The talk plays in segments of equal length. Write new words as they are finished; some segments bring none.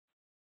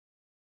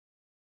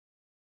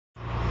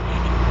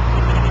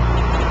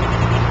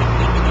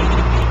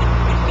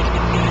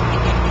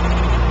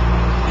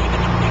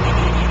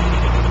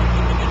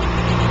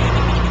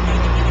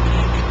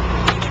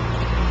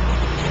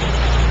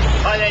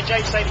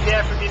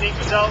yeah, from Unique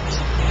Results,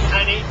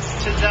 and it's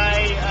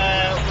today,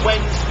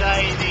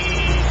 Wednesday the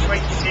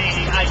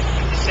 28th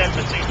of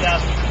December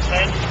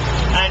 2010,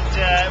 and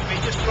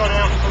we've just gone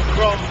out from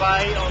Grand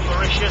Bay on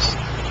Mauritius,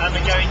 and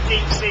we're going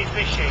deep sea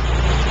fishing,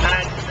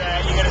 and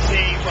you're going to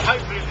see, well,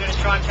 hopefully we're going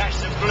to try and catch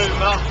some blue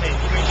marlin,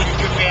 which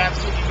could be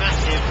absolutely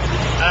massive.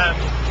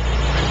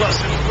 We've got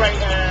some great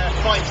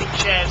fighting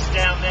chairs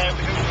down there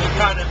with all the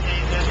kind of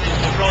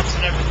the rods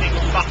and everything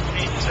all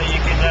bucketed, so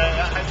you can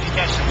hopefully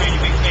catch some really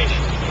big fish.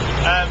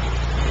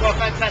 What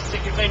a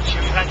fantastic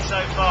adventure we've had so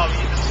far. We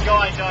did the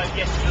skydive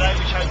yesterday,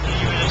 which hopefully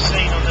you will have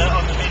seen on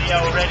the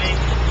video already.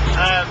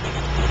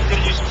 We're going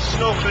to do some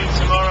snorkeling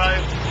tomorrow,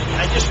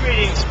 and just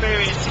really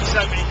experiencing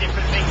so many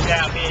different things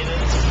out here.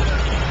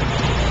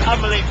 It's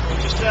unbelievable.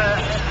 Just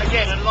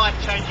again, a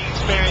life-changing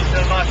experience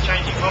and a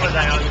life-changing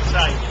holiday, I would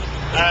say.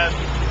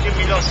 Give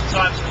me lots of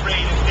time to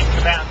read and think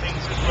about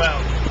things as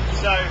well.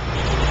 So,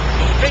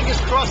 fingers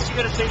crossed,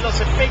 you're going to see lots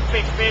of big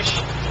fish,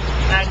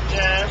 and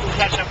we'll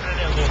catch up in a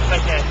little bit.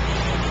 Take care.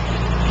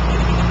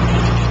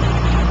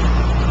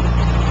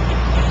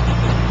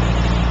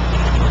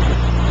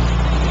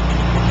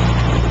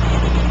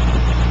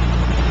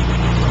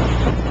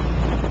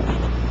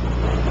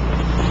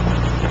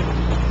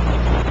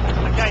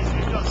 Okay, so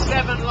we've got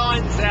 7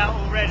 lines out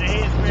already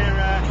as we're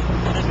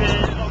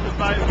on the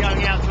boat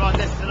going out to our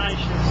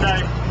destination. So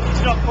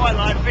it's not quite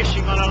like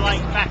fishing on a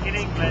lake back in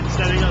England.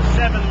 So we've got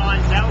 7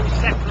 lines out, all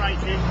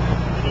separated,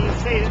 and you can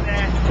see that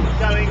they're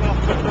going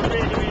off at a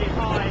really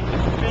high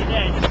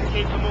mid-end just to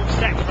keep them all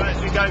separate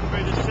as we go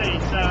through the sea.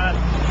 So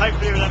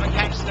hopefully we'll have a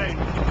catch soon.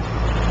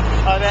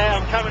 Hi there,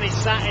 I'm currently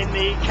sat in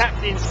the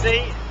captain's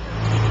seat.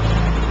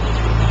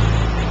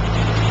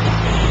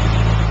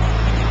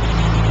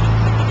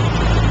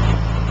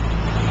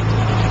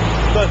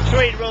 We've got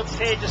 3 rods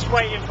here just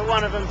waiting for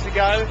one of them to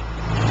go,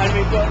 and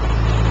we've got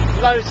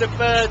loads of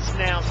birds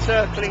now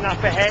circling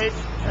up ahead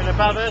and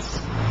above us.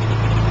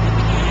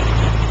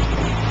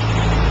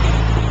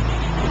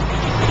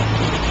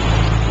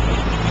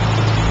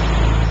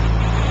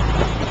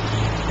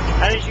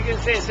 And as you can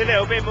see, it's a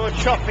little bit more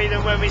choppy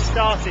than when we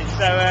started,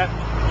 so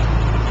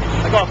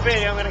I've got a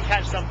feeling I'm going to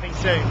catch something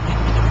soon.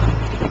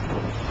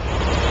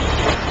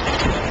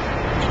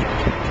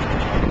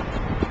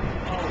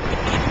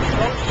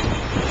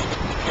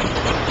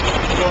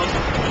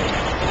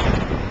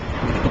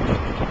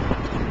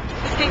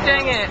 Keep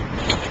doing it.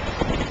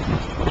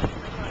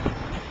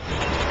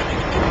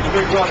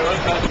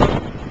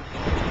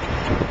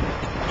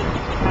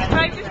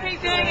 Craig, just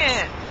keep doing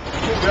it.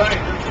 Keep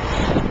going.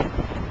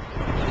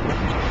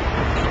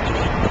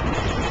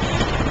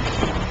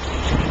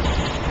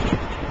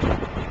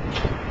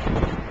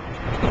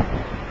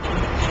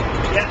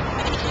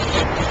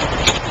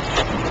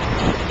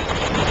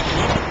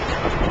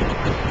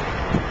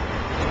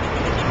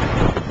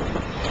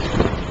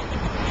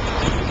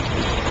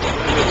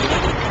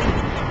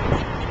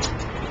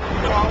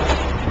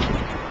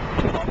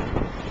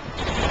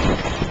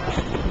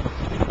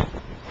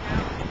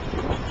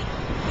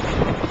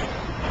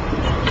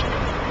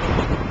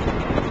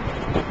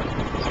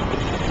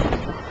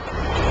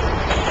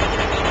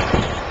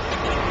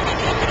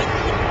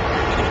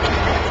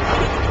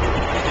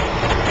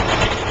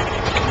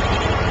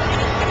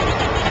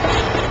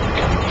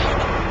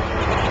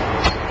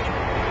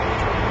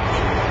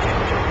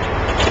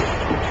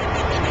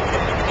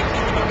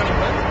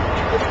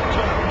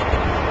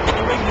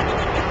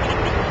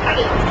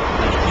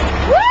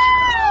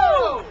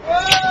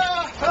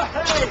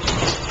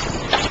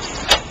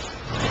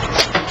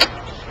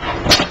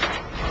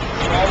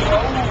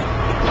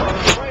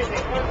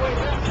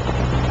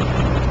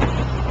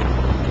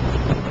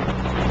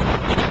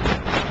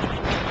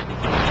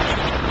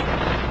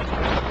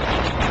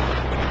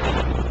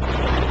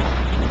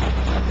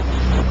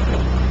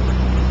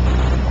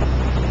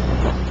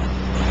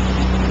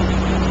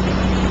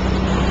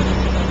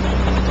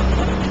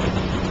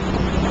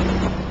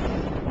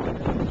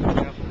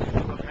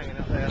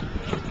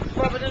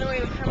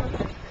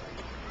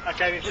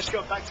 Okay, we've just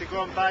got back to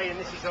Grand Bay, and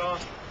this is our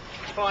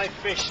 5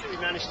 fish that we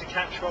managed to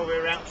catch while we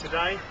were out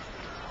today.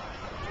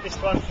 This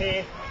one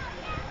here,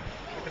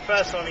 the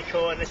first one we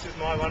caught, and this is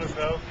my one as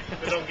well,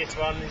 the longest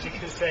one, as you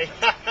can see.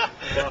 But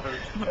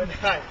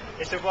no,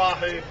 it's a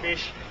wahoo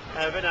fish,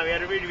 but no, we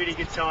had a really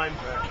good time,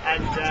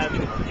 and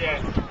yeah,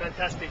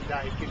 fantastic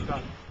day, good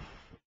fun.